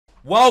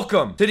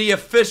Welcome to the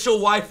official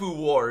waifu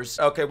wars.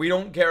 Okay, we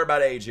don't care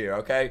about age here,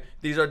 okay?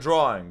 These are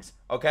drawings,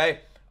 okay?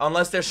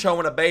 Unless they're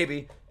showing a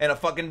baby in a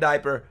fucking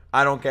diaper,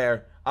 I don't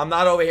care. I'm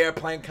not over here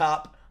playing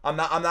cop. I'm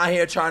not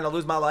here trying to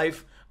lose my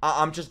life.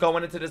 I'm just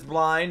going into this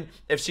blind.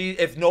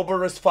 If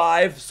Nobura's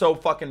 5, so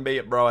fucking be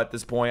it, bro, at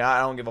this point. I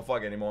don't give a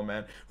fuck anymore,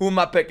 man. Who am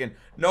I picking?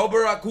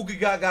 Nobura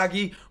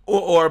Kukigagagi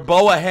or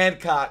Boa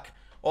Hancock?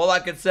 All I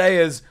can say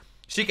is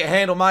she can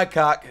handle my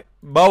cock.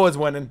 Boa's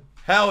winning.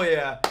 Hell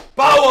yeah.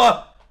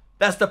 Boa!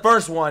 That's the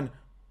first one.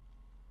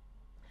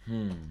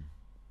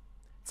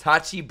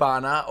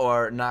 Tachibana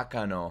or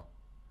Nakano?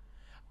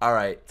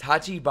 Alright,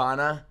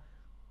 Tachibana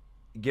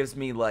gives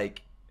me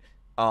like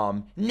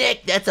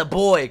Nick, that's a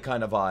boy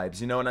kind of vibes,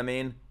 you know what I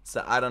mean?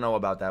 So I don't know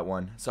about that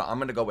one. So I'm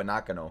gonna go with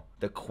Nakano.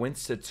 The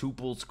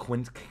quintuplets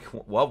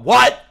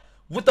what?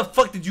 What the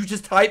fuck did you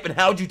just type, and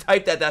how'd you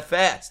type that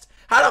fast?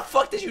 How the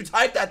fuck did you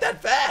type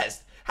that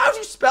fast? How'd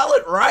you spell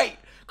it right?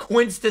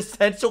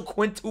 Quintessential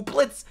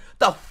quintuplets?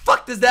 The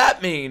fuck does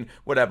that mean?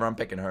 Whatever, I'm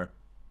picking her.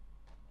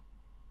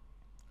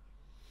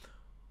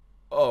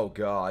 Oh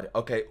god.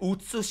 Okay,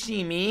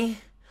 Utsushimi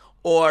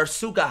or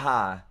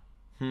Sugaha?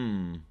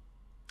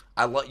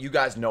 You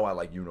guys know I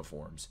like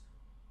uniforms.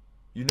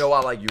 You know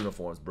I like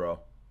uniforms, bro.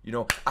 You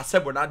know, I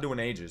said we're not doing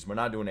ages. We're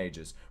not doing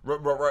ages.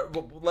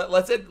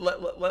 Let's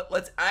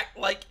act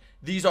like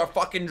these are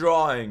fucking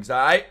drawings,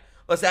 all right?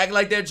 Let's act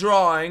like they're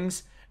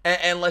drawings,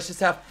 and let's just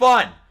have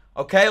fun,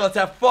 okay? Let's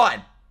have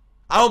fun.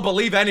 I don't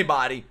believe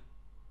anybody.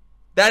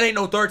 That ain't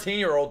no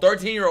 13-year-old.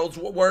 13-year-olds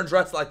weren't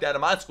dressed like that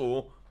in my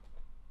school.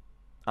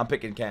 I'm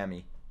picking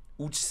Cammy.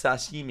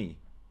 Uchisashimi.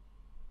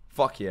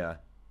 Fuck yeah.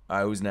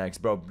 Alright, who's next,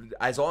 bro?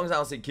 As long as I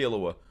don't see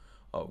Killua.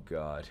 Oh,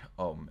 God.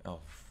 Oh,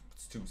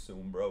 it's too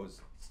soon, bro.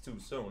 It's too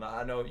soon.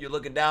 I know. You're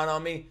looking down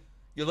on me?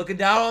 You're looking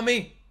down on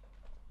me?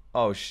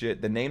 Oh,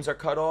 shit. The names are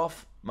cut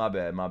off? My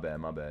bad.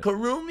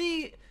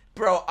 Kurumi?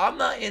 Bro, I'm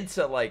not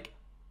into, like,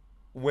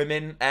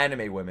 women,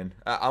 anime women.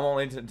 I'm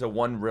only into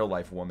one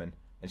real-life woman.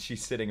 And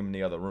she's sitting in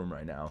the other room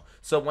right now.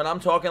 So when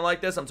I'm talking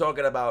like this, I'm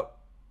talking about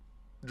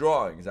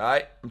drawings,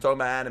 alright? I'm talking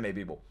about anime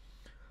people.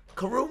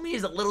 Kurumi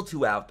is a little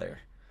too out there.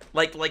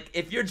 Like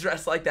if you're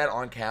dressed like that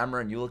on camera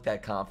and you look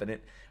that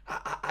confident,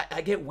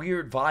 I get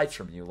weird vibes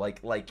from you.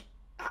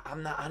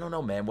 I don't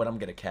know, man, what I'm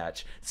gonna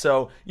catch.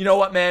 So you know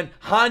what, man?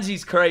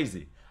 Hanji's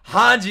crazy.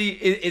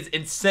 Hanji is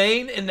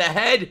insane in the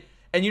head,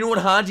 and you know what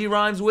Hanji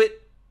rhymes with?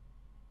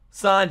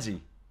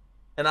 Sanji,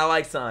 and I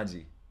like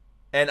Sanji,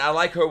 and I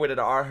like her with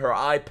her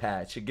eye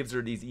patch. It gives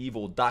her these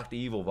evil Dr.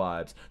 Evil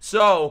vibes.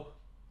 So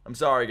I'm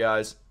sorry,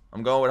 guys.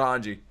 I'm going with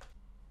Hanji.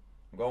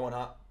 I'm going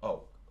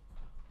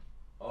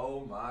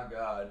Oh my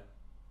god.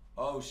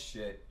 Oh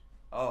shit.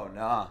 Oh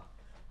nah.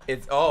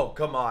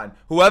 Come on.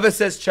 Whoever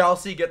says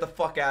Chelsea, get the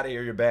fuck out of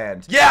here, you're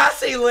banned. Yeah, I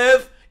see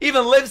Liv.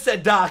 Even Liv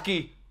said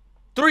Daki.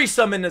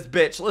 Threesome in this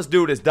bitch. Let's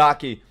do this,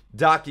 Daki.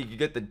 Daki, you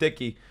get the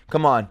dicky.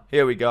 Come on,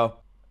 here we go.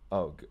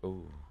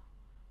 Ooh.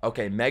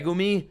 Okay,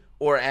 Megumi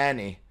or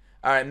Annie?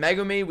 Alright,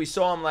 Megumi, we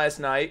saw him last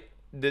night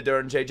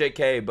during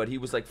JJK, but he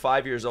was like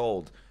 5 years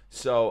old.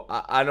 So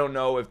I don't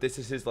know if this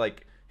is his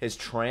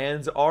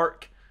trans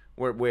arc.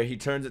 Where he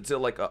turns into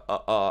like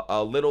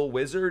a little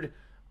wizard.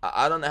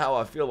 I don't know how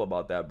I feel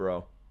about that,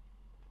 bro.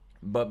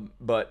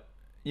 But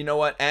you know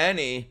what?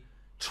 Annie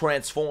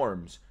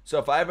transforms. So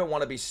if I ever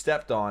want to be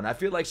stepped on, I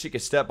feel like she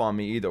could step on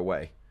me either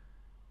way.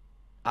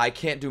 I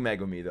can't do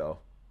Megumi though.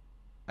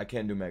 I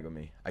can't do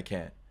Megumi. I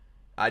can't.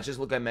 I just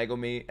look at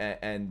Megumi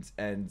and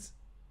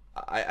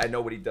I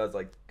know what he does.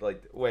 Like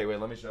wait,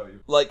 let me show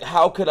you. Like,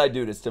 how could I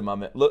do this to my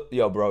man? Look,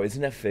 yo, bro,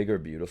 isn't that figure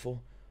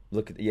beautiful?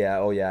 Look at, yeah,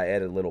 oh yeah, I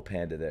added a little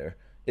panda there.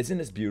 Isn't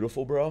this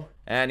beautiful, bro?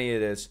 Annie,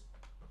 it is.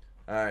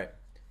 Alright.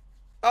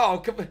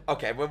 Oh,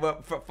 okay.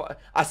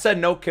 I said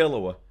no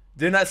Killua.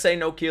 Didn't I say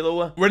no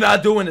Killua? We're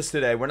not doing this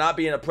today. We're not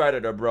being a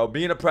predator, bro.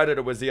 Being a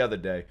predator was the other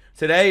day.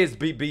 Today is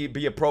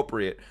be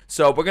appropriate.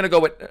 So we're gonna go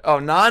with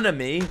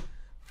Nanami.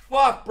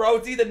 Fuck, bro.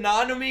 It's either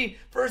Nanami.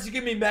 First you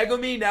give me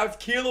Megumi. Now it's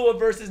Killua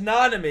versus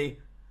Nanami.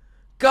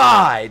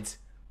 God.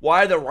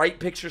 Why are the right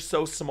pictures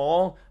so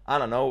small? I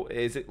don't know.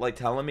 Is it like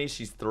telling me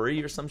she's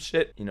 3 or some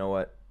shit? You know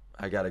what?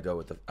 I gotta go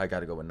with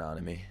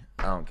Nanami.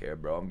 I don't care,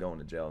 bro. I'm going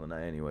to jail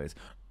tonight anyways.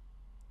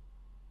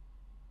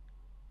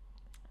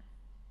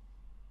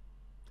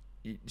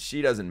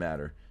 She doesn't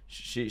matter.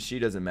 She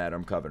doesn't matter.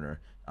 I'm covering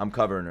her. I'm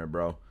covering her,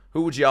 bro.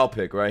 Who would y'all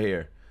pick right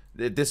here?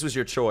 This was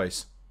your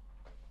choice.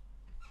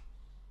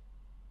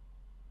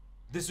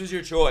 This was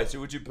your choice.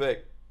 Who would you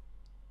pick?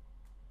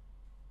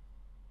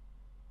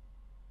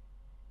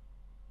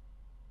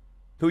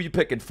 Who you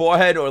picking?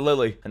 Forehead or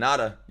Lily?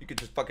 Hinata, you could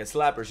just fucking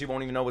slap her. She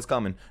won't even know what's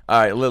coming.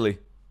 Alright, Lily.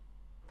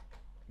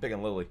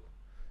 Picking Lily.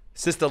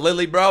 Sister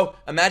Lily, bro.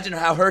 Imagine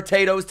how her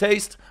potatoes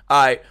taste.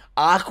 Alright,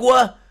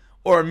 Aqua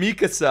or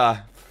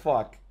Mikasa?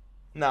 Fuck.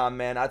 Nah,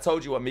 man. I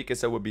told you what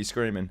Mikasa would be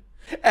screaming.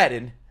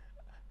 Eden.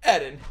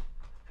 No,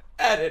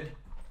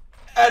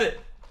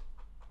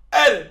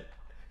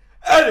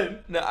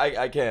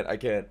 I can't. I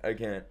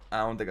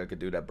don't think I could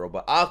do that, bro.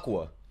 But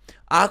Aqua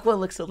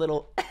looks a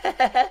little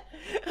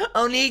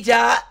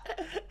Onija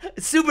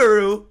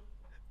Subaru.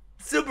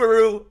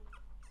 Subaru.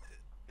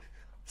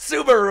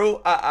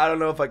 Subaru. I don't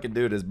know if I can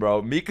do this,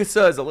 bro.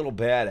 Mikasa is a little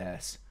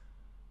badass.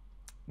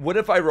 What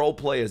if I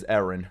roleplay as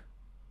Eren?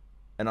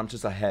 And I'm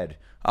just a head.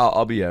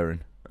 I'll be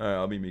Eren. Alright,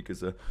 I'll be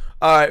Mikasa.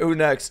 Alright, who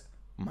next?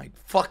 Oh my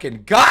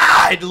fucking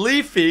God,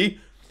 Leafy.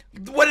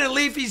 When did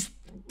Leafy's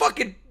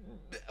fucking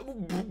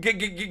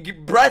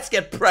breasts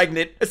get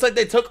pregnant? It's like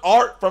they took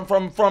art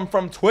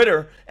from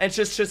Twitter and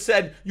just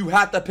said, you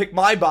have to pick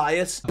my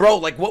bias. Bro,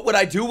 like, what would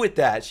I do with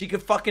that? She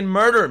could fucking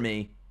murder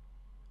me.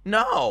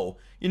 No.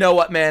 You know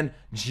what, man?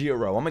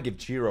 Jiro. I'm gonna give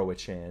Jiro a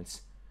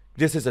chance.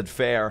 This isn't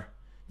fair.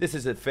 This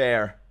isn't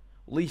fair.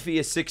 Leafy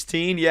is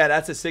 16? Yeah,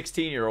 that's a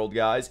 16-year-old,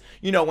 guys.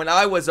 You know, when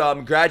I was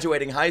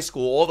graduating high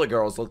school, all the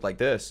girls looked like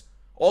this.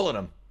 All of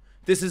them.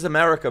 This is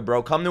America,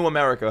 bro. Come to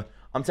America.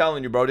 I'm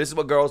telling you, bro. This is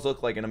what girls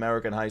look like in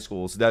American high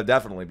schools.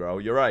 Definitely, bro.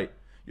 You're right.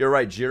 You're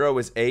right. Jiro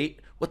is 8.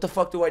 What the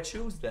fuck do I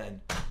choose,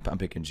 then? I'm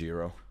picking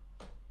Jiro.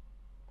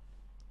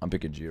 I'm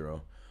picking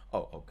Jiro.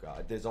 Oh,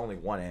 God. There's only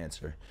one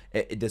answer.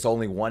 There's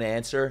only one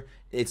answer.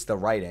 It's the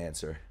right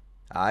answer.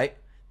 All right?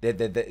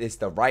 It's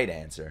the right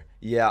answer.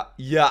 Yeah.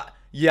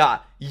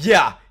 Maki,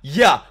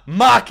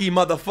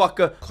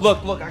 motherfucker.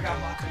 Look, I got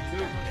Maki,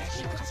 too.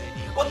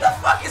 What the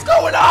fuck is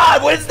going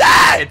on? What is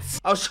that?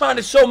 I was trying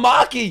to show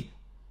Maki.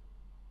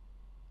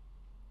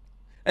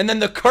 And then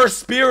the cursed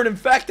spirit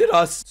infected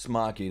us. It's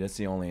Maki. That's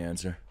the only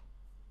answer.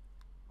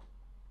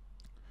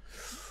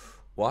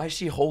 Why is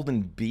she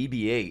holding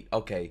BB-8?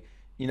 Okay,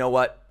 you know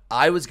what?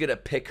 I was going to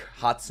pick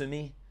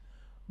Hatsumi,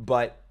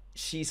 but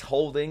she's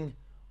holding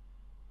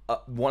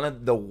one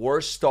of the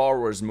worst Star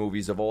Wars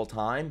movies of all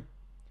time.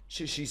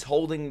 She's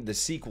holding the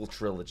sequel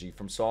trilogy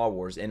from Star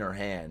Wars in her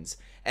hands.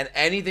 And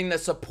anything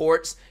that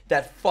supports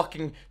that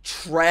fucking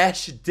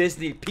trash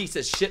Disney piece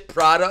of shit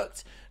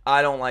product,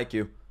 I don't like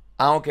you.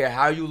 I don't care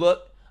how you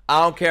look.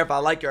 I don't care if I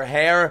like your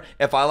hair,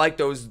 if I like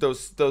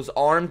those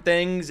arm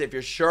things, if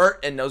your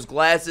shirt and those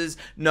glasses.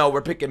 No,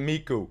 we're picking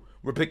Miku.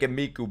 We're picking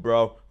Miku,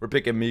 bro. We're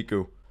picking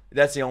Miku.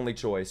 That's the only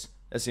choice.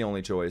 That's the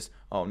only choice.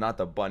 Oh, not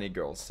the bunny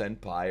girl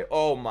senpai.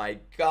 Oh my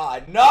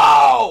God,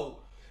 no!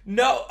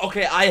 No,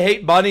 okay, I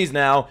hate bunnies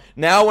now.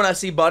 Now when I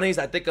see bunnies,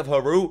 I think of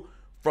Haru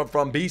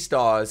from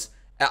Beastars.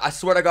 I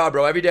swear to God,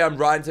 bro, every day I'm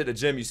riding to the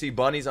gym, you see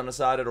bunnies on the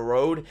side of the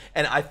road,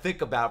 and I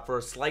think about, for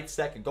a slight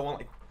second,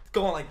 going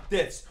like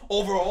this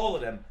over all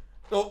of them.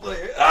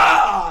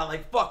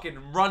 Like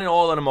fucking running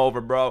all of them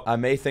over, bro. I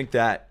may think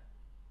that,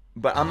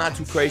 but I'm not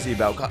too crazy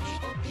about.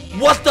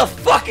 What the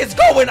fuck is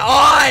going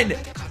on?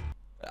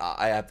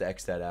 I have to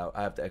X that out.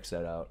 I have to X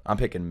that out. I'm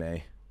picking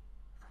May.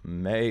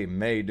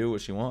 May do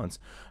what she wants.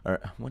 Or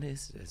what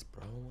is this,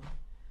 bro?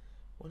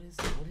 What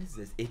is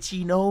this?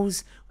 Itchy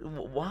nose?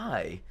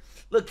 Why?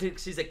 Look,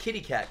 she's a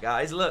kitty cat,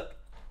 guys. Look.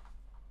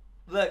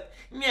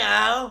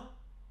 Meow.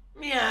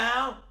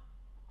 Meow.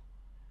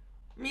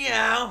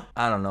 Meow.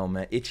 I don't know,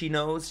 man. Itchy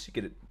nose? She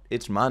could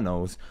itch my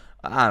nose.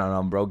 I don't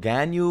know, bro.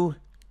 Ganyu?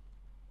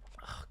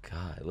 Oh,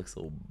 God. It looks a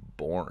little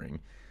boring.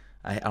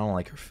 I don't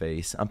like her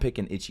face. I'm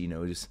picking itchy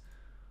nose.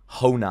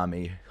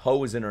 Honami.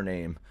 Ho is in her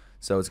name.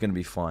 So it's going to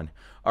be fun.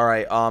 All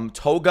right.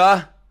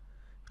 Toga.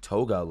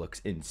 Toga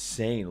looks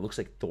insane. It looks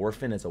like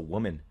Thorfinn as a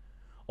woman.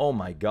 Oh,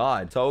 my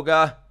God.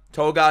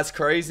 Toga's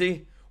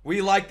crazy.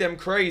 We like them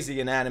crazy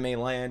in anime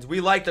lands.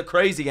 We like the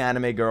crazy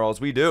anime girls.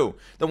 We do.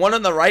 The one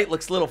on the right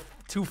looks a little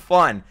too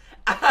fun.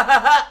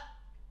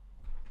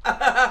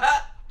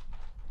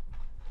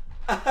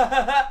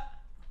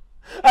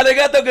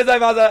 Arigato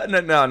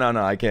gozaimasu.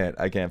 No, I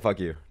can't. Fuck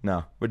you.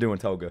 No, we're doing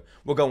Toga.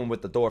 We're going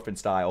with the Thorfinn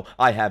style.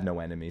 I have no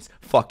enemies.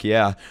 Fuck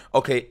yeah.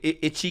 Okay,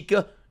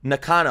 Ichika,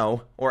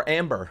 Nakano, or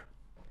Amber.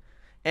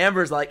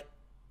 Amber's like,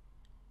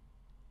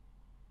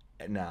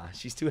 nah,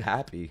 she's too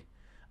happy.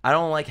 I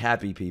don't like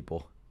happy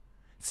people.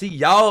 See,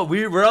 y'all,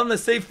 we're on the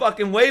same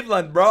fucking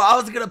wavelength, bro. I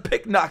was gonna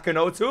pick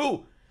Nakano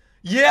too.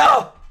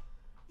 Yeah.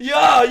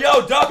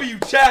 Yo, W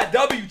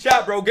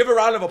chat, bro. Give a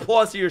round of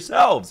applause to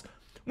yourselves.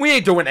 We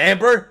ain't doing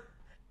Amber.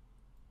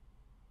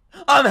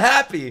 I'm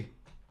happy.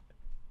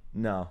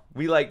 No,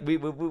 we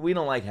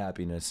don't like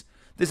happiness.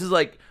 This is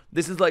like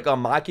a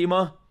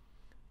Makima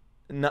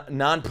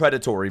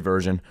non-predatory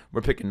version.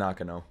 We're picking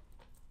Nakano.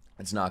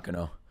 It's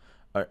Nakano.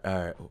 All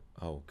right.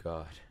 Oh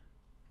God.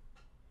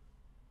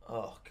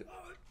 Oh God.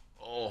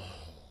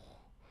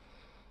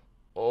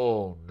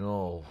 Oh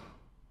no.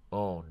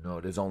 Oh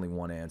no. There's only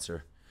one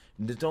answer.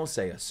 Don't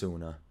say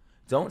Asuna.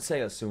 Don't say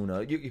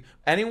Asuna.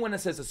 Anyone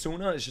that says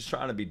Asuna is just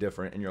trying to be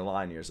different, and you're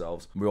lying to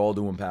yourselves. We're all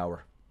doing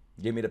power.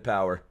 Give me the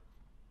power.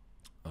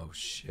 Oh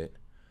shit.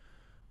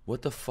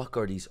 What the fuck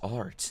are these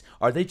arts?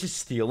 Are they just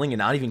stealing and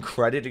not even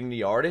crediting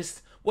the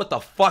artist? What the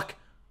fuck?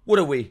 What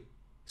are we?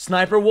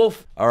 Sniper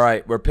Wolf? All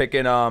right, we're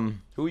picking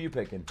who are you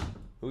picking?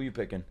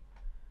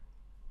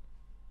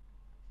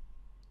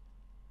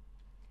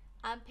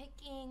 I'm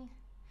picking.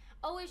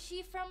 Oh, is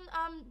she from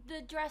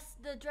the dress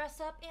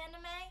up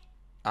anime?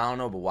 I don't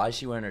know, but why is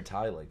she wearing her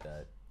tie like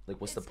that?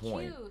 Like, what's the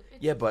point?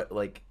 Yeah, but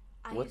like,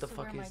 what the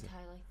fuck is it? I used to wear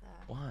my tie like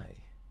that. Why?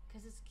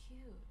 Because it's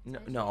cute.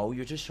 No,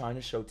 you're just trying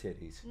to show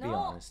titties. No, be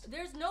honest.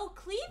 There's no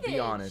cleavage. Be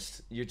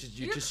honest. You're just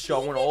cleavage,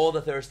 showing all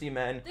the thirsty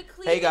men. The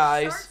cleavage hey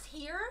guys. starts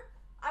here.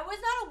 I was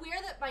not aware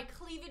that my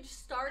cleavage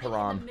started in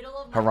the middle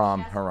of my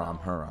chest.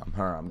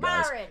 Haram,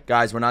 guys. Marin.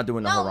 Guys, we're not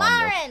doing the haram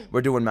Marin. look.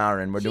 We're doing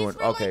Marin. We're doing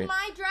from, okay. Like,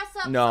 my dress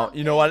up No, something.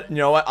 you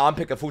know what? I'm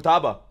picking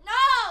futaba. No.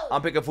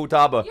 I'm picking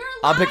futaba. You're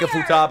a I'm picking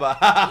liar. futaba.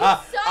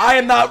 You suck. I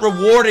am not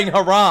rewarding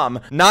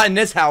haram. Not in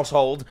this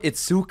household.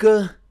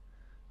 Itsuka.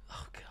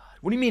 Oh god.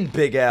 What do you mean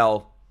big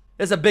L?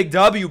 That's a big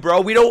W,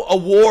 bro. We don't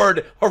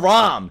award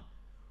haram.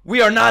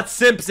 We are not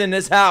simps in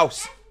this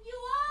house. Yes, you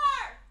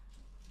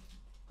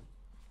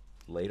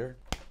are. Later.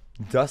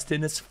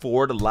 Dustin is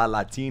Ford La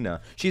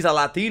Latina. She's a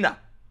Latina.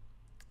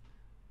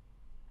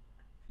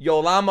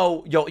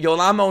 Yolamo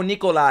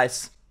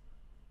Nicolais.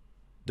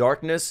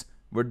 Darkness.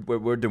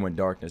 We're doing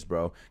darkness,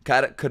 bro.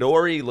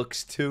 Kadori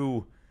looks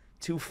too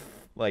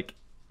like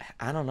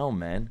I don't know,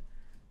 man.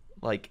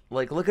 Like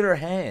look at her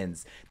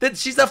hands. That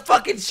she's a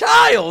fucking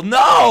child.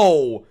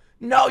 No,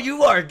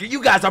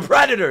 you guys are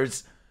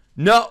predators.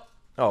 No.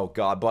 Oh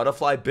god,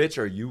 butterfly bitch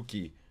or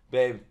Yuki,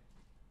 babe.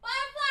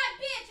 Butterfly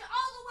bitch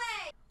all the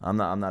way. I'm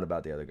not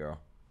about the other girl.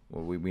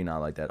 Well, we not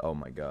like that. Oh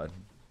my god.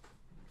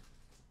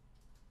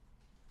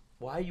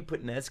 Why are you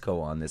putting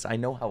Nezuko on this? I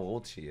know how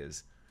old she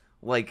is.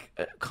 Like,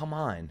 come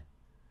on.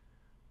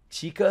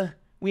 Chica,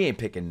 we ain't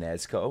picking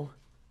Nezuko.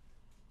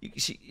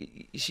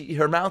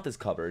 Her mouth is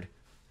covered.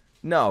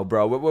 No,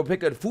 bro, we're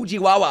picking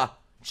Fujiwara.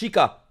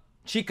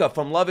 Chica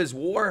from Love Is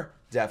War.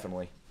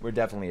 Definitely, we're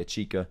definitely a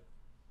Chica.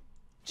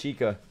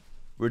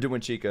 We're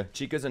doing Chica.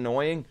 Chica's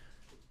annoying,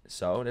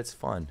 so that's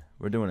fun.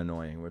 We're doing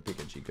annoying. We're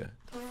picking Chica.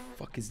 The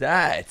fuck is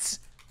that?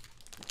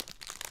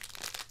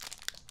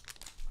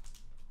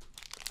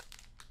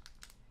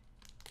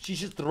 She's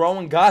just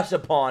throwing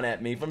gashapon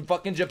at me from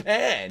fucking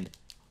Japan.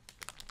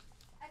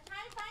 I'm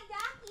trying to find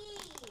Daki.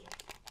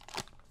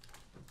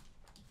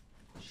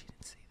 She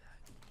didn't see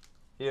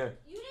that. Here.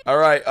 All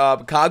right,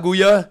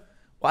 Kaguya.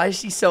 Why is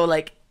she so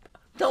like?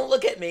 Don't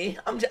look at me.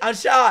 I'm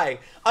shy.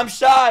 I'm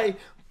shy.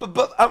 But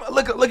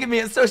look at me.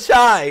 I'm so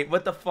shy.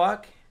 What the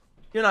fuck?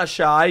 You're not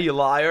shy, you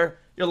liar.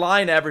 You're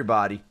lying to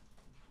everybody.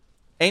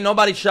 Ain't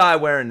nobody shy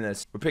wearing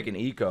this. We're picking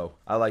Eco.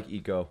 I like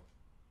Eco.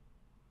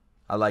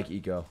 I like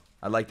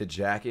the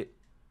jacket.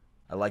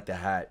 I like the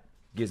hat.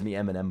 Gives me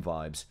Eminem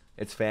vibes.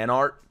 It's fan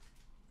art.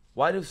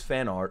 Why does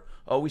fan art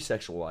always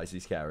sexualize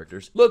these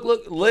characters? Look.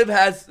 Liv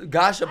has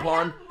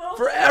gashapon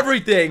for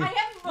everything.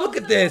 Look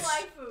at this.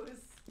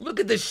 Look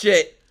at this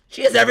shit.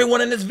 She has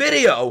everyone in this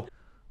video.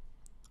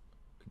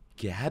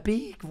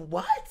 Gabby?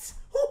 What?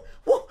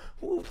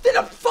 Did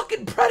a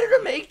fucking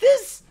predator make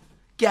this?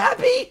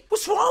 Gabby?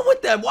 What's wrong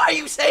with them? Why are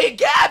you saying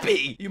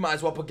Gabby? You might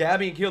as well put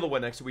Gabby and Killua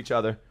next to each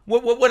other.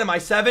 What am I,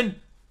 7?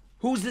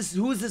 Who's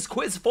this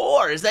quiz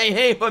for? Is they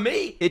hey for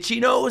me? Itchy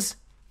Nose?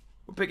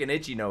 We're picking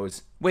Itchy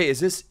Nose. Wait,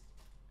 is this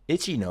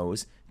Itchy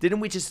Nose? Didn't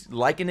we just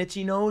like an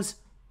Itchy Nose?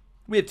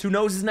 We have 2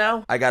 noses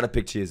now? I gotta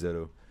pick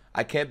Chizuru.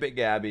 I can't pick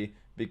Gabby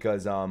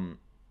because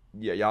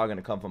yeah, y'all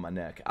gonna come for my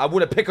neck. I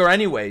would have picked her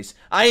anyways.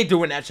 I ain't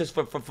doing that just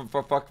for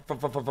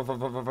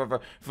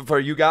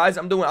you guys.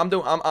 I'm doing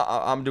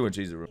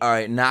Chizuru. All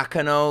right,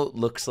 Nakano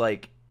looks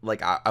like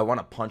I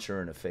want to punch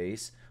her in the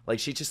face. Like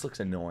she just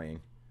looks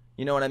annoying.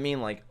 You know what I mean?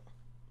 Like,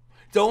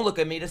 don't look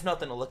at me. There's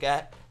nothing to look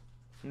at.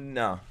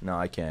 No,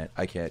 I can't.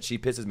 She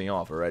pisses me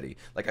off already.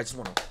 Like I just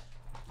want to.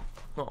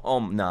 Oh,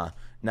 nah.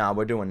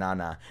 We're doing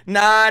nah.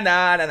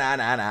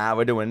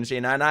 We're doing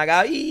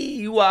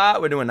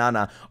We're doing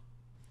nah.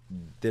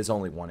 There's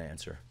only one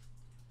answer.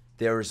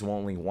 There is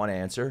only one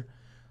answer.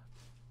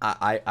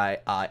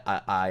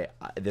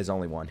 There's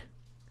only one.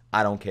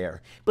 I don't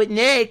care. But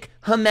Nick,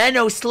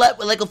 Himeno slept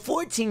with like a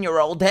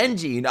 14-year-old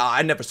Denji. Nah,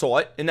 I never saw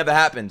it. It never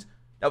happened.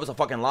 That was a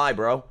fucking lie,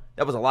 bro.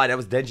 That was a lie. That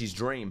was Denji's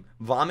dream.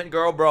 Vomit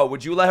girl, bro.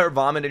 Would you let her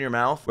vomit in your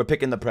mouth? We're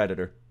picking the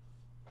predator.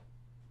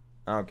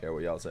 I don't care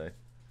what y'all say.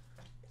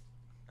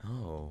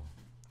 Oh.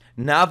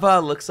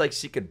 Nava looks like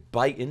she could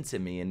bite into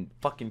me and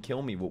fucking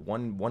kill me with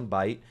one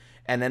bite.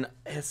 And then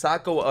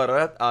Hisako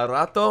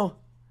Arato,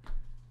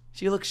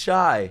 she looks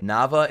shy.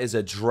 Nava is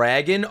a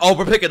dragon. Oh,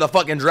 we're picking the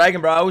fucking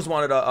dragon, bro. I always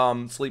wanted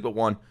to sleep with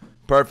one.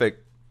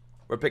 Perfect.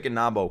 We're picking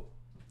Nabo.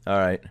 All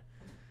right.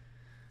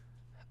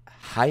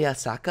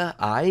 Hayasaka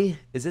Ai?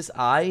 Is this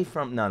Ai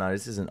from? No,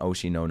 this isn't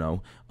Oshi.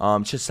 No.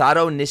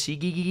 Chisato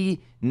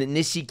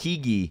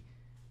Nishikigi.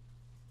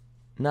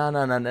 No.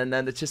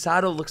 The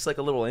Chisato looks like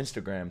a little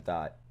Instagram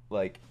thought.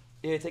 Like,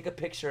 yeah, take a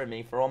picture of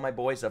me for all my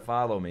boys that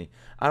follow me.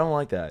 I don't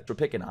like that. We're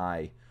picking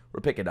I.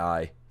 It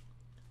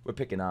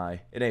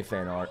ain't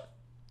fan art.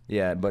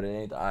 Yeah, but it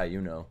ain't the I,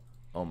 you know.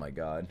 Oh my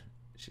god.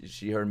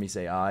 She heard me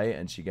say I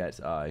and she gets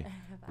I.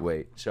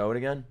 Wait, show it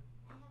again?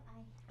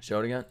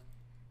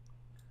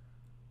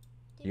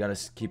 You gotta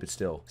keep it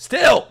still.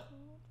 Still!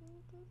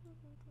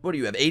 What do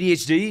you have,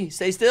 ADHD?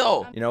 Stay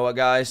still. You know what,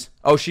 guys?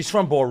 Oh, she's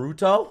from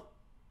Boruto?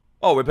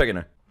 Oh, we're picking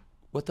her.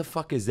 What the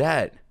fuck is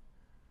that?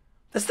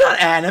 That's not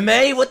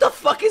anime. What the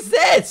fuck is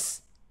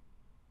this?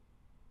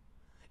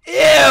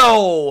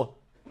 Ew.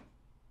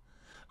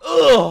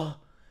 Ugh.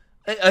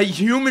 A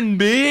human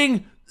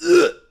being?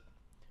 Ugh.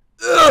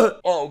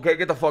 Ugh. Oh, okay,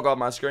 get the fuck off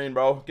my screen,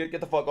 bro. Get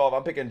the fuck off.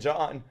 I'm picking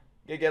John.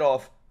 Get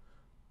off.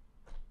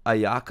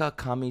 Ayaka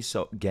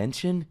Kamiso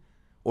Genshin?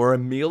 Or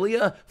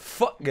Amelia?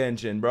 Fuck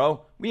Genshin,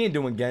 bro. We ain't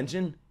doing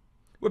Genshin.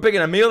 We're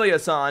picking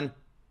Amelia-san.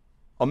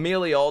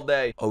 Amelia all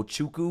day.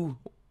 Ochuku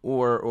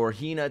or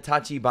Hina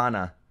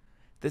Tachibana.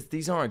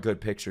 These aren't good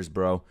pictures,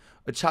 bro.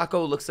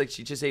 Ochako looks like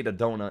she just ate a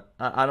donut.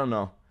 I don't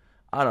know.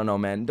 I don't know,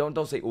 man. Don't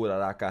say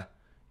Uraraka.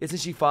 Isn't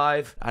she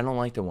 5? I don't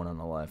like the one on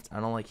the left. I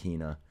don't like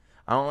Hina.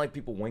 I don't like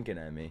people winking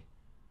at me.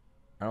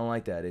 I don't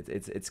like that.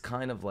 It's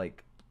kind of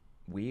like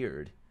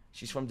weird.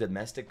 She's from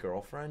Domestic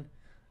Girlfriend.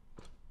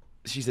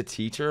 She's a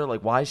teacher.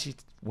 Like, why is she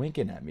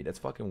winking at me? That's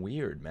fucking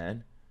weird,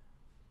 man.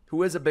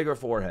 Who has a bigger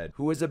forehead?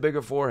 Who has a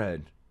bigger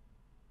forehead?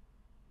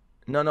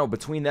 No,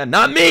 between them.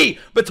 Not me!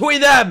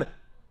 Between them!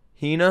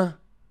 Hina?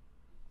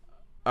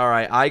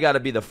 Alright, I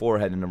gotta be the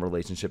forehead in a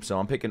relationship, so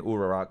I'm picking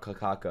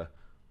Uraraka.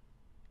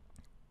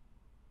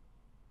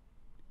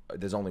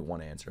 There's only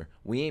one answer.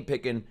 We ain't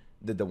picking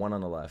the one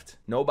on the left.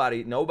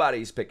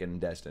 Nobody's picking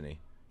Destiny.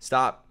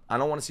 Stop. I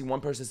don't want to see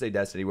one person say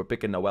Destiny. We're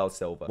picking Noelle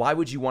Silva. Why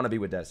would you want to be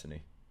with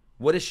Destiny?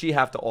 What does she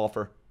have to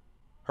offer?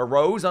 Her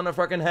rose on her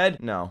fucking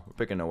head? No, we're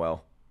picking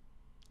Noelle.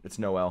 It's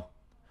Noelle.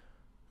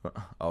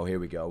 Oh, here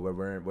we go.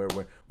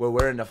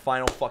 We're in the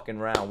final fucking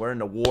round. We're in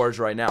the wars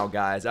right now,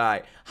 guys. All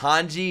right,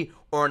 Hanji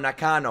or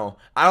Nakano?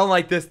 I don't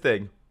like this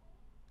thing.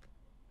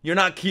 You're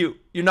not cute.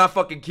 You're not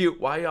fucking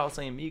cute. Why are y'all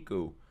saying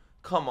Miku?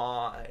 Come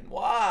on.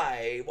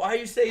 Why? Why are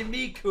you saying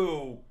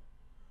Miku?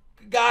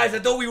 Guys, I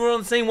thought we were on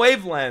the same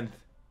wavelength.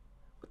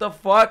 What the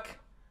fuck?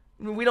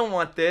 We don't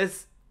want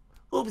this.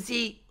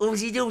 Oopsie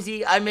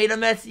doopsie. I made a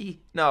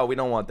messy. No, we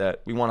don't want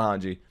that. We want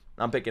Hanji.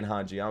 I'm picking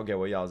Hanji. I don't care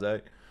what y'all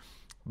say.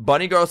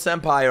 Bunny Girl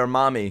Senpai or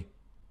Mommy?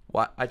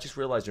 What? I just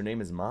realized her name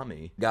is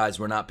Mommy. Guys,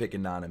 we're not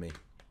picking Nanami.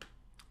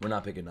 We're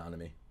not picking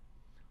Nanami.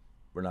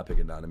 We're not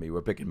picking Nanami.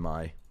 We're picking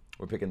Mai.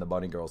 We're picking the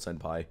Bunny Girl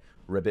Senpai.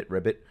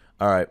 Ribbit.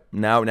 All right,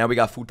 now we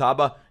got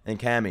Futaba and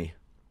Cammy.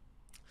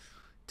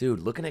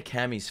 Dude, looking at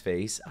Cammy's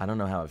face, I don't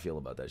know how I feel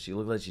about that. She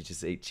looked like she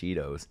just ate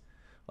Cheetos.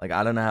 Like,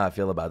 I don't know how I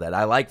feel about that.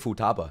 I like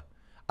Futaba.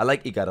 I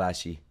like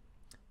Igarashi.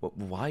 But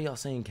why are y'all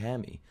saying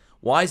Cammy?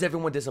 Why is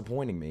everyone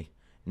disappointing me?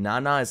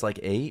 Nana is like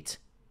 8?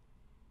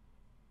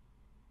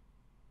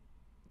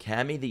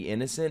 Cammy the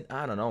innocent?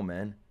 I don't know,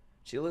 man.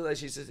 She looks like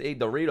she just ate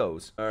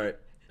Doritos. All right,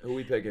 who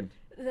we picking?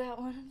 That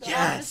one, the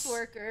Yes! office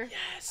worker.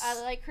 Yes!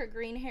 I like her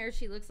green hair.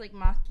 She looks like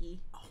Maki.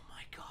 Oh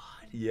my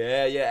god.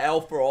 Yeah, L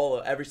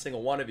for every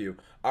single one of you.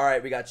 All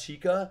right, we got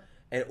Chika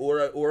and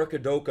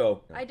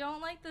Urakadoko. I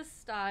don't like the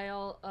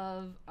style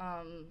of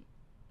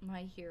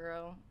My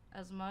Hero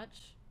as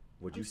much.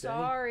 What'd you say?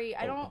 Sorry,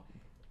 I don't.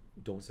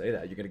 Don't say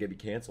that. You're gonna get me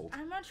canceled.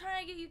 I'm not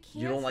trying to get you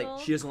canceled. You don't like.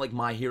 She doesn't like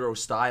My Hero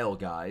style,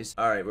 guys.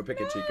 All right, we're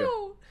picking No.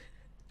 Chika.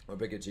 We're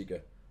picking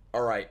Chika.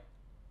 All right.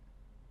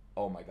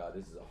 Oh my god,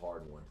 this is a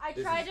hard one. I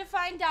tried to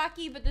find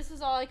Daki, but this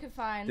is all I could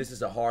find. This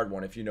is a hard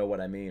one, if you know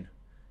what I mean.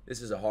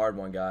 This is a hard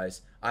one,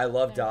 guys. I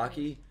love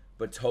Daki,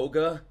 but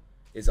Toga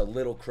is a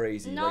little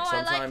crazy. No, like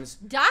sometimes.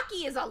 I like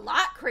Daki is a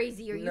lot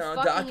crazier. You No,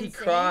 fucking Daki insane?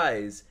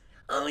 cries.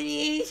 Oh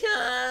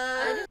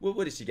yeah.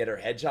 What did she get her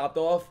head chopped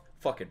off?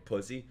 Fucking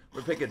pussy.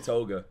 We're picking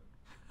Toga.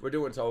 We're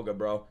doing Toga,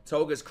 bro.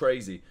 Toga's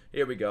crazy.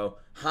 Here we go.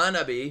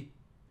 Hanabi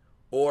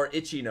or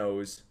Itchy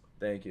Nose.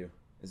 Thank you.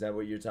 Is that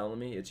what you're telling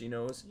me? Itchy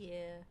Nose?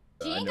 Yeah.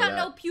 She I ain't know got that.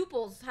 no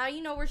pupils. How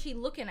you know where she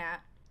looking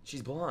at?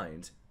 She's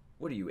blind.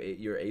 What are you?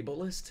 You're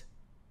ableist?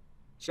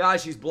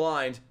 Guys, she's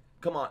blind.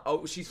 Come on.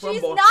 Oh, she's from.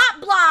 She's not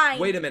blind.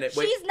 Wait a minute.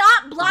 Wait. She's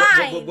not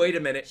blind. Wait a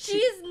minute.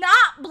 She's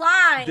not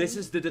blind. This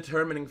is the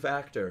determining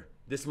factor.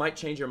 This might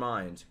change your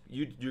mind.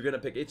 You're gonna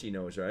pick Itchy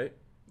Nose, right?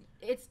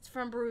 It's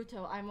from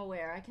Boruto. I'm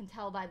aware. I can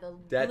tell by the.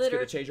 That's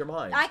gonna change your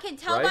mind. I can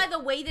tell right? by the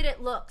way that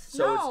it looks.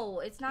 So no,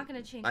 it's not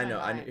gonna change. I know.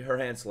 My mind. Her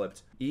hand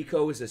slipped.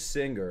 Iko is a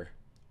singer,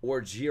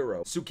 or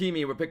Jiro.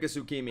 Tsukimi. We're picking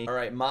Tsukimi. All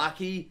right,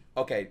 Maki.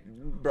 Okay,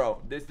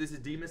 bro. This is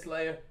Demon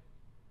Slayer.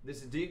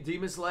 This is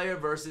Demon Slayer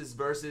versus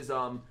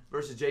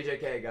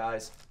JJK,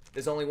 guys.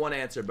 There's only one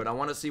answer, but I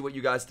want to see what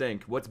you guys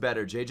think. What's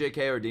better,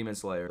 JJK or Demon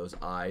Slayer? Those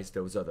eyes.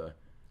 Those are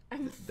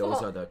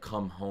the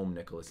come home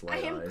Nicholas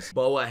Light eyes.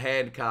 Boa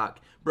Hancock.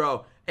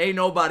 Bro, ain't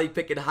nobody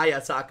picking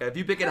Hayasaka. If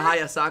you picking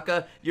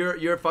Hayasaka,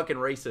 you're fucking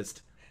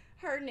racist.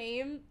 Her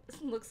name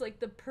looks like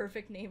the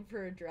perfect name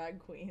for a drag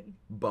queen.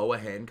 Boa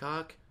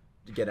Hancock?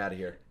 Get out of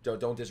here.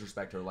 Don't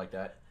disrespect her like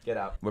that. Get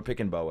out. We're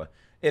picking Boa.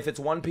 If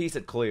it's One Piece,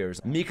 it clears.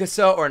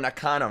 Mikasa or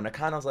Nakano?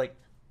 Nakano's like,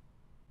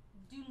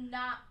 Do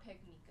not pick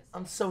Mikasa.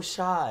 I'm so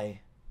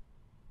shy.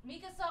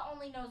 Mikasa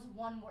only knows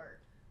one word.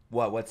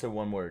 What? What's her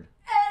one word?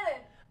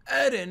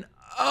 Eden. Eden.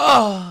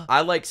 Oh. I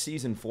like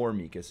season 4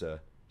 Mikasa.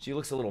 She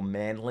looks a little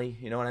manly.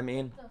 You know what I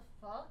mean? What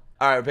the fuck?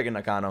 All right, we're picking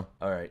Nakano.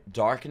 All right.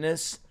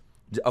 Darkness.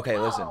 Okay,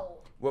 listen.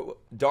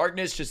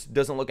 Darkness just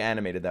doesn't look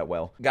animated that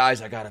well.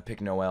 Guys, I gotta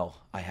pick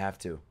Noelle. I have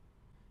to.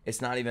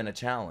 It's not even a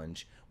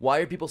challenge. Why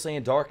are people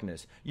saying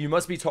darkness? You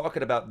must be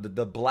talking about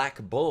the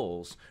black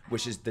bulls,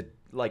 which is the,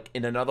 like,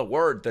 in another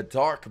word, the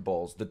dark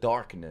bulls, the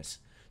darkness.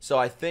 So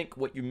I think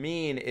what you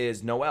mean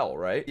is Noelle,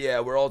 right?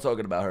 Yeah, we're all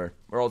talking about her.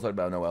 We're all talking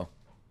about Noelle.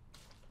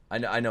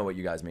 I know what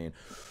you guys mean.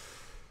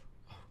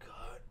 Oh,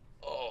 God.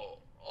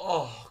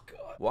 Oh,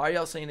 God. Why are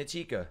y'all saying a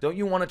chica? Don't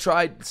you want to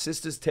try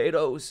Sister's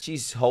Tato's?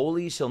 She's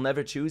holy. She'll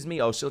never choose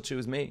me. Oh, she'll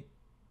choose me.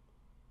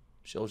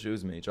 She'll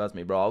choose me. Trust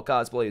me, bro. I'll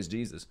cosplay as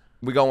Jesus.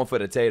 We're going for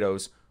the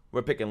Tato's.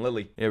 We're picking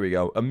Lily. Here we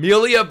go.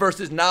 Amelia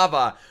versus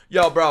Nava.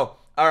 Yo, bro.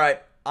 All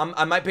right.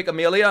 I might pick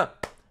Amelia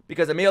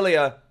because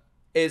Amelia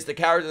is the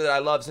character that I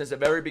love since the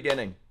very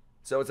beginning.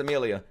 So it's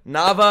Amelia.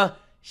 Nava,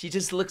 she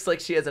just looks like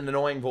she has an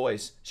annoying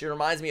voice. She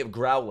reminds me of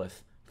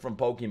Growlithe from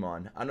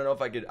Pokemon. I don't know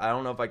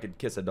if I could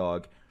kiss a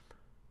dog.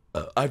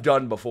 I've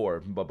done before,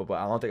 but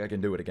I don't think I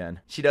can do it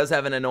again. She does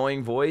have an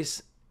annoying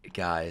voice.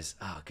 Guys,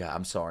 oh God,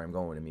 I'm sorry. I'm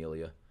going with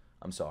Amelia.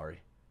 I'm sorry.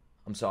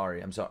 Oh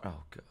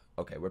God.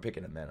 Okay, we're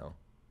picking Ameno.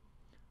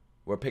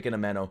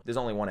 There's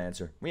only one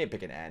answer. We ain't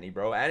picking Annie,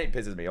 bro. Annie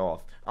pisses me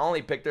off. I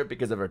only picked her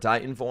because of her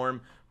Titan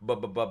form,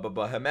 but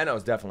Himeno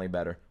is definitely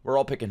better. We're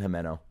all picking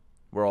Himeno.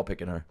 We're all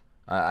picking her.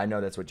 I know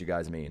that's what you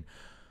guys mean.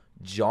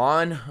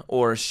 John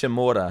or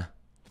Shimura?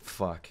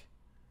 Fuck.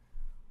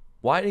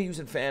 Why are you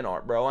using fan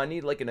art, bro? I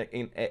need like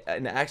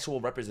an actual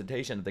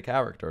representation of the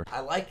character. I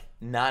like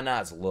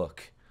Nana's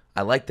look.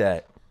 I like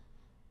that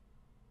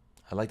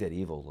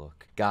evil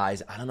look.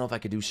 Guys, I don't know if I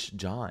could do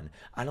John.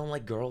 I don't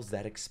like girls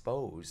that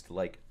exposed.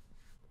 Like,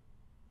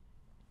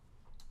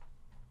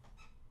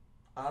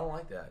 I don't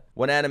like that.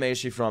 What anime is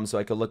she from so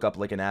I could look up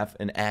like an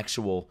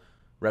actual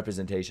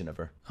representation of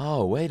her?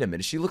 Oh, wait a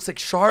minute. She looks like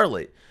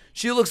Charlotte.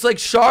 She looks like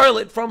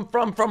Charlotte from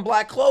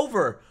Black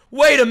Clover.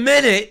 Wait a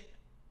minute.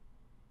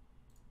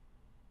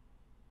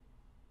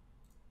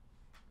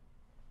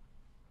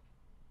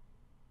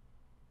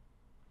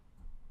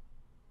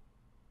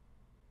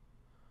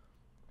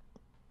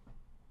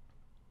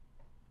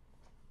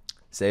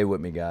 Say it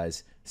with me,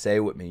 guys. Say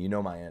it with me. You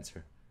know my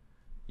answer.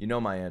 You know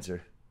my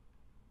answer.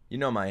 You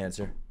know my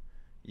answer.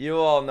 You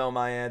all know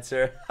my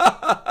answer.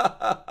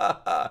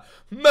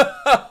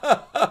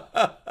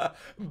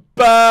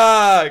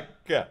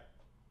 Baka.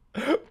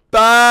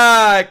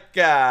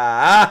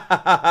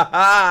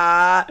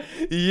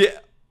 Yeah.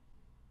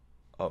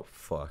 Oh,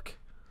 fuck.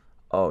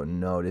 Oh,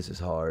 no, this is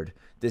hard.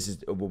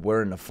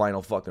 We're in the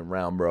final fucking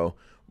round, bro.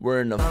 We're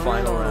in the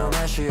final round.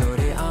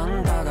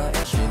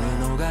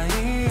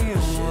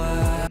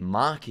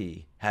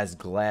 Maki has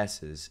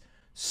glasses,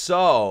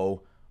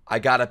 so I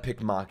gotta pick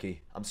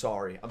Maki. I'm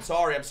sorry.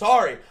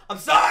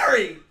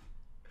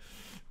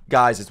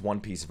 Guys, it's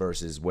One Piece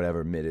versus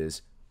whatever mid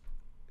is.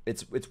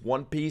 It's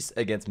One Piece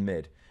against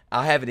mid.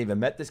 I haven't even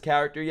met this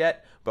character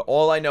yet, but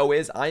all I know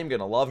is I am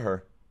gonna love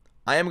her.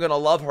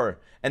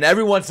 And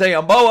everyone's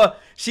saying, Boa,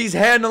 she's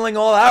handling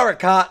all our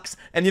cocks.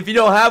 And if you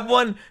don't have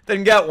one,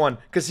 then get one,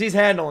 because she's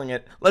handling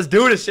it. Let's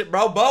do this shit,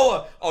 bro.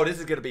 Boa. Oh, this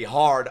is gonna be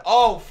hard.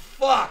 Oh,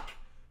 fuck.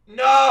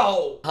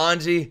 No!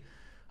 Hanji,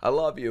 I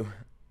love you.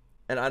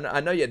 And I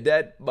know you're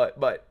dead, but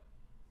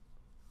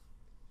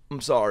I'm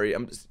sorry.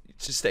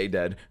 Just stay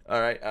dead. All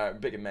right, we're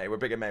picking May. We're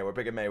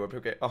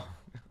picking. Oh.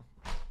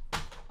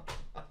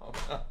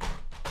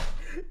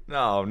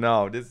 No.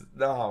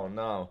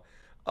 No.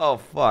 Oh,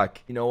 fuck.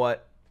 You know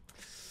what?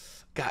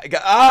 God.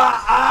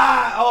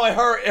 Oh, it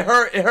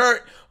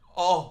hurt.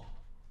 Oh.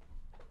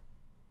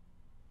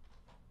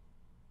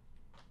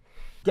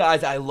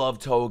 Guys, I love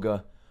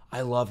Toga.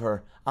 I love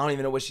her. I don't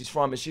even know where she's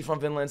from. Is she from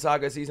Vinland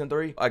Saga Season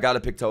 3? I gotta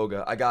pick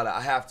Toga. I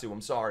have to.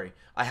 I'm sorry.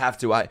 I have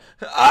to.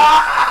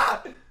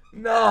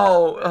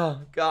 No.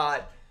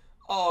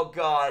 Oh,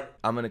 God.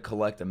 I'm gonna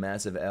collect a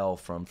massive L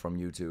from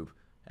YouTube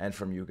and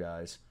from you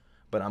guys.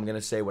 But I'm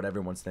gonna say what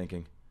everyone's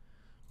thinking.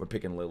 We're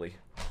picking Lily.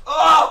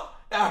 Oh!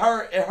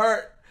 It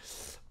hurt.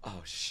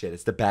 Oh, shit.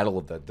 It's the battle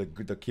of the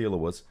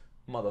Killuas.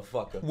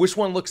 Motherfucker. Which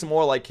one looks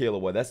more like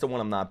Killua? That's the one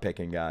I'm not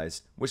picking,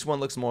 guys. Which one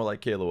looks more like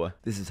Killua?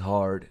 This is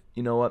hard.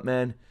 You know what,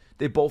 man?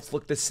 They both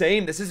look the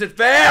same. This isn't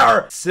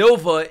fair.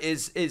 Silva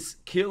is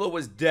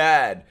Killua's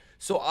dad.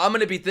 So I'm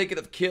gonna be thinking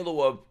of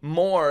Killua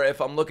more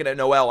if I'm looking at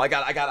Noelle. I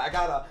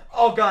gotta.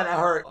 Oh, God, that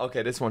hurt.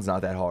 Okay, this one's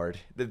not that hard.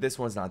 This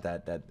one's not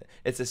that.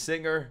 It's a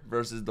singer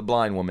versus the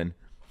blind woman.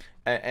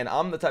 And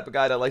I'm the type of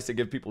guy that likes to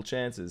give people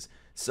chances.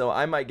 So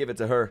I might give it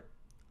to her.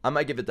 I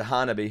might give it to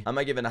Hanabi.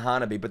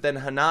 But then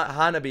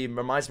Hanabi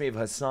reminds me of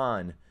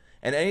Hassan.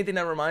 And anything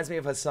that reminds me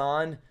of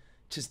Hassan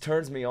just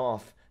turns me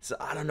off. So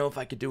I don't know if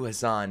I could do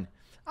Hassan.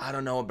 I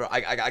don't know, bro.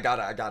 I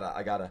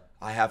gotta.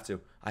 I have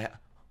to.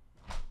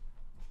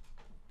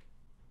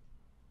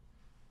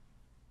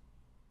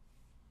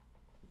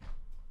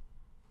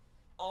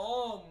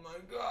 Oh, my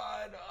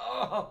God.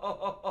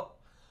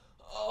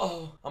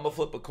 Oh. I'm gonna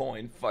flip a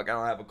coin. Fuck, I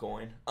don't have a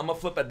coin. I'm gonna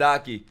flip a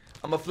Daki.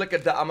 I'm gonna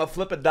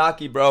flip a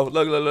Daki, bro.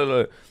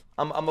 Look.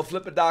 I'm gonna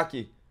flip a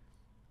Daki.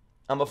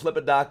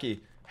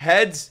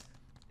 Heads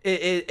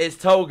is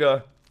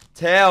Toga.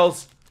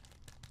 Tails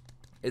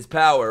is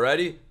Power.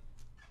 Ready?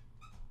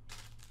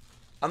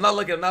 I'm not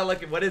looking.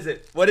 What is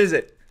it? Who is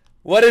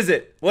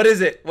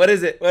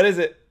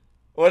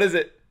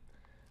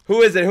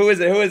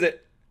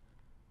it?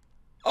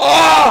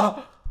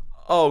 Oh!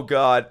 Oh,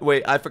 God.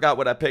 Wait, I forgot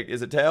what I picked.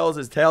 Is it Tails?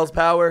 Is Tails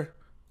power?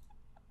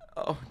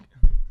 Oh.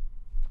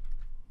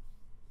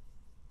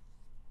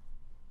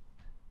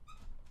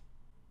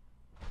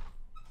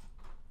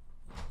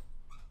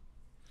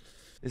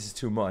 This is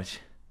too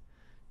much.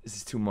 This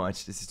is too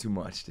much. This is too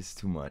much. This is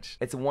too much.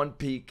 It's One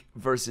Peak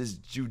versus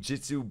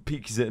Jujutsu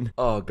Peakzen.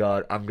 Oh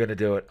God, I'm gonna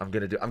do it. I'm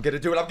gonna do it. I'm gonna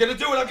do it. I'm gonna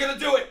do it. I'm gonna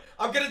do it.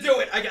 I'm gonna do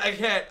it.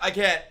 I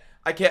can't.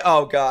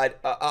 Oh God.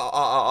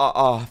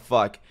 Oh,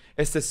 fuck.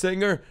 It's the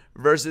singer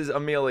versus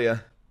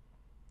Amelia.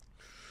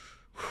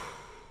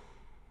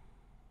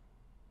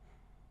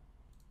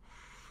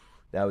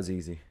 That was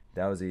easy.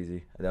 That was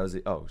easy. That was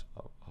oh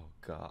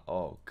God.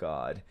 Oh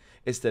God.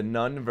 It's the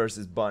nun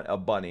versus a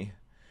bunny.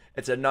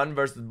 It's a nun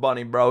versus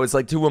bunny, bro. It's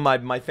like two of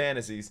my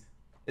fantasies.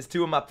 It's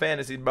two of my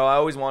fantasies, bro. I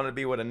always wanted to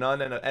be with a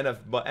nun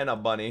and a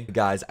bunny.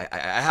 Guys, I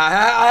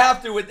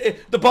have to.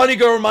 The bunny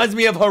girl reminds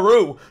me of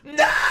Haru.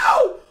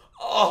 No!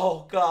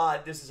 Oh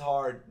God, this is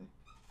hard.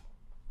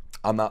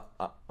 I'm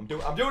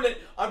doing it.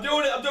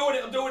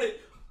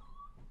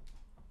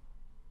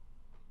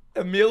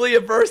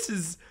 Amelia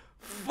versus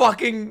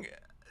fucking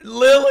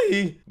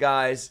Lily.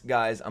 Guys,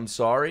 I'm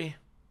sorry.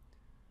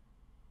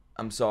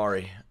 I'm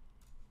sorry.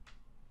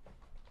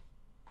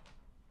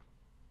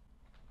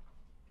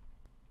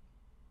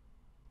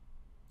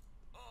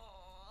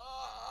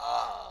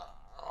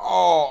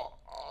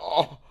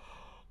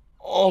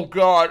 Oh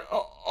God.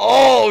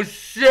 Oh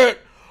shit.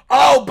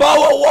 Oh,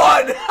 Boa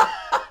won.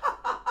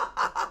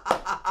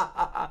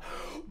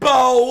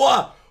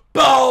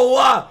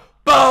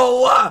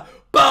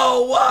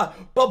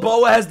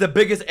 Boa has the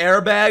biggest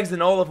airbags in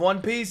all of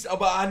One Piece. Oh,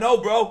 but I know,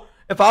 bro.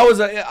 If I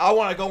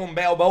want to go in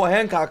Boa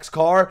Hancock's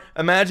car.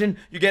 Imagine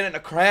you get in a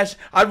crash.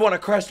 I'd want to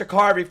crash the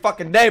car every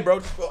fucking day,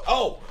 bro.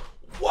 Oh,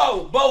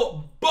 whoa,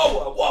 Boa,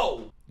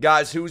 whoa.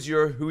 Guys, who's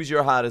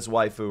your hottest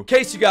waifu? In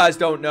case you guys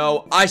don't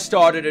know, I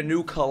started a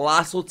new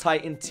Colossal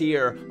Titan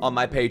tier on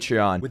my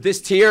Patreon. With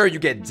this tier, you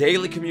get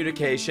daily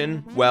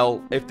communication.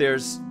 Well, if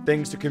there's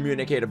things to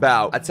communicate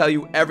about, I tell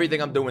you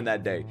everything I'm doing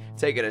that day.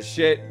 Taking a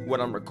shit,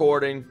 when I'm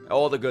recording,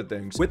 all the good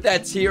things. With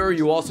that tier,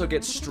 you also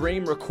get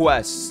stream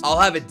requests. I'll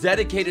have a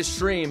dedicated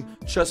stream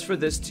just for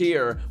this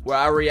tier where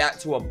I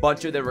react to a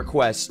bunch of their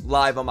requests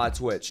live on my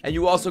Twitch. And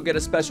you also get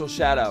a special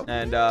shout out.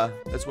 And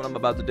that's what I'm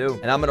about to do.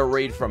 And I'm gonna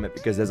read from it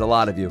because there's a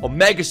lot of you.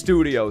 Omega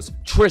Studios,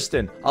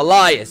 Tristan,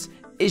 Elias,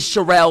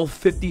 Isharel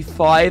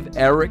 55,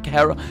 Eric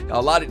Hera. A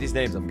lot of these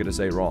names I'm gonna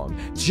say wrong.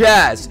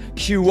 Jazz,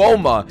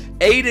 Kioma,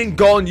 Aiden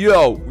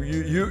Gonyo,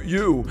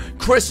 you,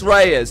 Chris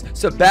Reyes,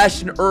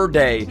 Sebastian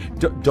Erde,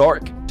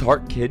 Dark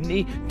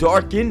Kidney,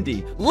 Dark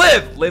Indie,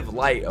 Live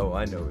Light. Oh,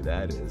 I know who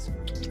that is.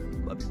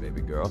 Love you,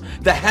 baby girl.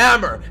 The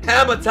Hammer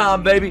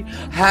Time, baby.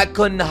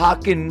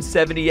 Haken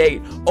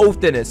 78.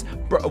 Othnis.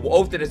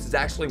 Othnis is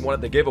actually one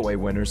of the giveaway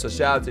winners, so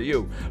shout out to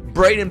you.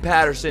 Braden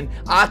Patterson.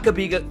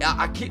 Akiba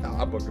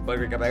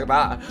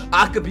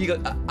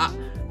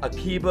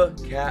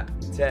Cap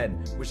 10,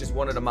 which is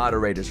one of the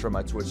moderators for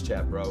my Twitch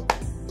chat, bro.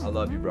 I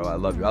love you, bro. I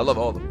love you. I love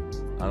all of them.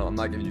 I'm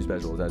not giving you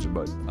special attention,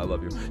 but I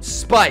love you.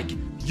 Spike,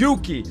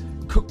 Yuki,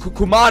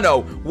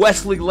 Kumano,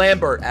 Wesley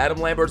Lambert, Adam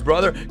Lambert's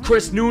brother,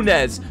 Chris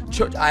Nunez.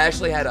 I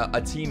actually had a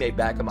teammate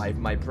back in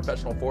my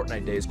professional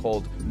Fortnite days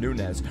called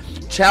Nunez.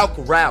 Chalk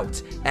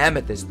Route,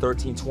 Amethyst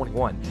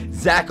 1321,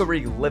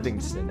 Zachary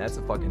Livingston, that's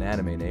a fucking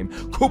anime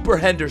name. Cooper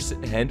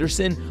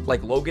Henderson,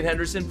 like Logan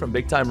Henderson from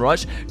Big Time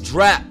Rush.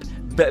 Drap,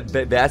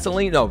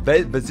 Vaseline, no,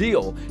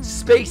 Bazile,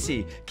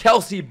 Spacey,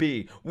 Kelsey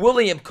B,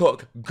 William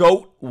Cook,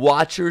 Goat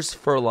Watchers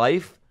for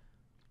Life.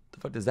 What the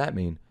fuck does that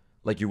mean?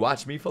 Like, you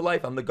watch me for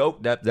life? I'm the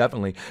GOAT?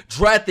 Definitely.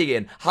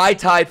 Drathian, High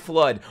Tide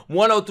Flood,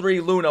 103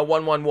 Luna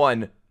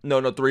 111.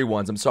 No, 3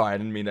 ones. I'm sorry. I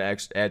didn't mean to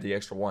add the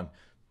extra one.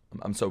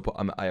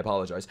 I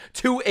apologize.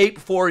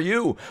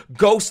 284U,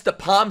 Ghost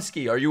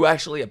Apomsky. Are you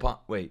actually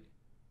wait,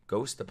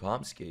 Ghost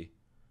Apomsky?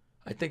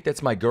 I think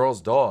that's my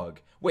girl's dog.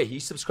 Wait, he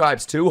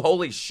subscribes too?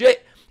 Holy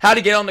shit. How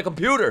to get on the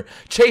computer.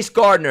 Chase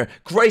Gardner,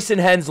 Grayson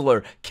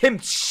Hensler, Kim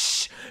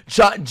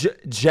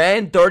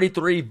Jan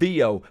 33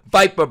 Vio,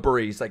 Viper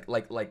Breeze, like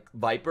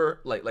Viper,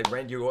 like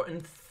Randy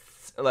Orton,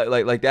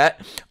 like that.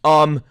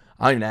 I don't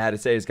even know how to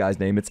say this guy's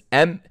name. It's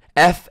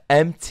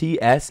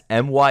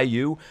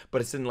FMTSMYU,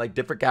 but it's in like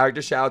different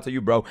characters. Shout out to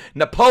you, bro.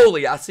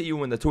 Napoli, I see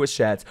you in the Twitch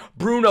chats.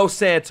 Bruno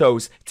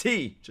Santos,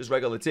 T, just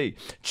regular T.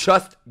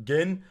 Just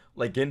Gin,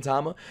 like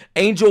Gintama.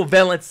 Angel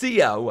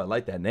Valencia, oh, I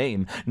like that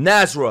name.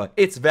 Nazra,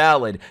 It's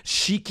Valid.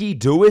 Shiki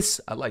Dewis,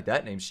 I like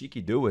that name,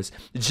 Shiki Dewis.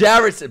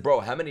 Jared said,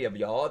 bro, how many of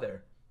y'all are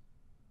there?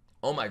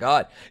 Oh my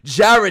God.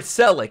 Jared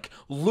Selick,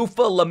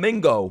 Lufa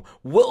Lamingo,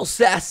 Will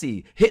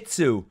Sassy,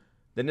 Hitsu.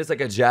 Then there's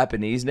like a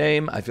Japanese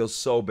name. I feel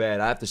so bad.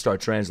 I have to start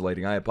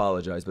translating. I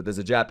apologize. But there's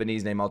a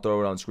Japanese name. I'll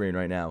throw it on screen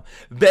right now.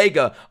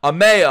 Vega,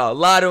 Amaya,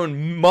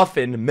 Ladun,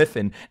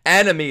 Miffin,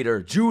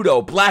 Animeter,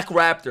 Judo, Black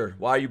Raptor.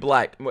 Why are you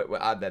black? Wait,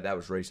 that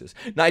was racist.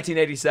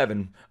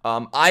 1987.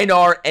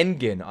 Einar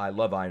Engin. I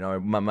love Einar.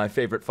 My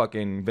favorite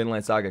fucking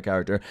Vinland Saga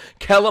character.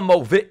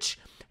 Kelamovich,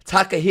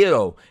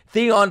 Takahiro,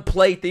 Theon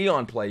Play.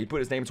 He put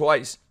his name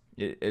twice.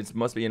 It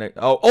must be in a.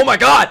 Oh my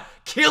God!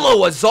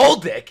 Kilo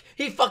Azoldic.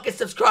 He fucking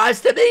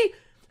subscribes to me,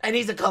 and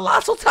he's a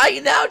Colossal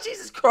Titan now.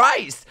 Jesus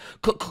Christ.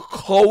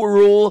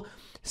 Korul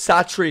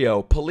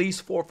Satrio, Police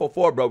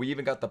 444, bro. We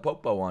even got the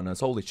Popo on us.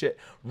 Holy shit.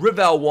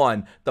 Rivel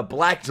 1, the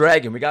Black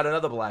Dragon. We got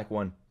another black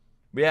one.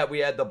 We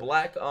had the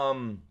black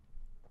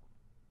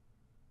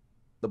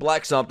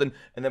something,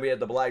 and then we had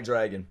the Black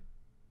Dragon.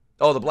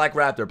 Oh, the Black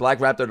Raptor,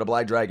 the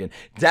Black Dragon.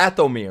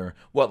 Dathomir,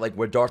 what, like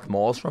where Darth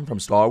Maul's from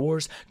Star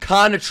Wars?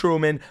 Connor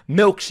Truman,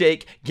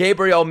 Milkshake,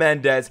 Gabriel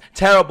Mendez,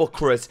 Terrible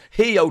Chris,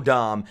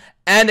 Hiodom,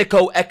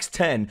 Aniko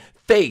X10,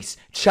 Face,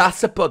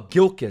 Chasipa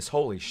Gilkis.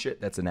 Holy shit,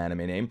 that's an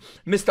anime name.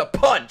 Mr.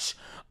 Punch,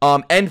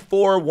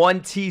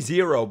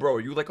 N41T0. Bro, are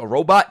you like a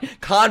robot?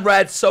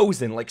 Conrad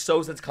Sozin, like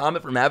Sozin's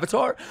Comet from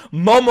Avatar.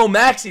 Momo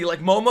Maxi,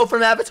 like Momo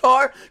from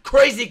Avatar.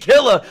 Crazy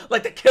Killer,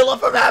 like the Killer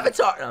from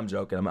Avatar. I'm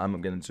joking.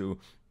 I'm getting too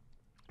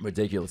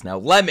ridiculous now.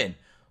 Lemon,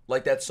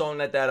 like that song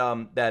that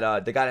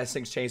the guy that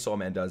sings Chainsaw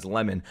Man does.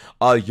 Lemon.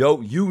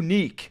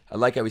 Unique. I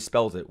like how he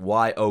spells it.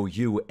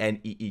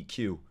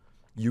 Youneeq.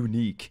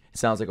 Unique. It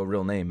sounds like a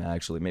real name,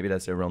 actually. Maybe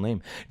that's their real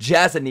name.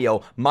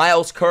 Jazzaneo,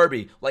 Miles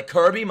Kirby. Like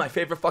Kirby, my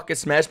favorite fucking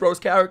Smash Bros.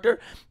 Character.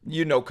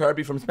 You know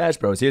Kirby from Smash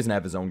Bros. He doesn't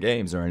have his own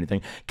games or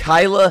anything.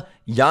 Kyla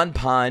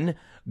Yanpan,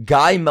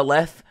 Guy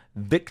Maleth,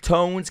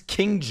 Victones,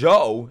 King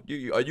Joe.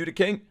 Are you the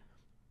king?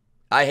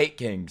 I hate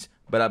kings,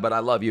 but I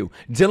love you.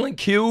 Dylan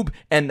Cube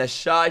and the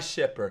Shy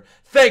Shipper.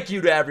 Thank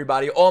you to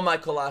everybody. All my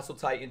Colossal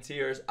Titan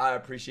tiers. I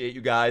appreciate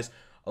you guys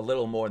a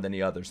little more than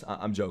the others.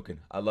 I'm joking.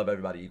 I love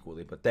everybody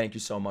equally, but thank you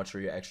so much for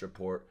your extra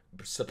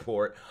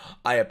support.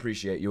 I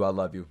appreciate you. I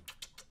love you.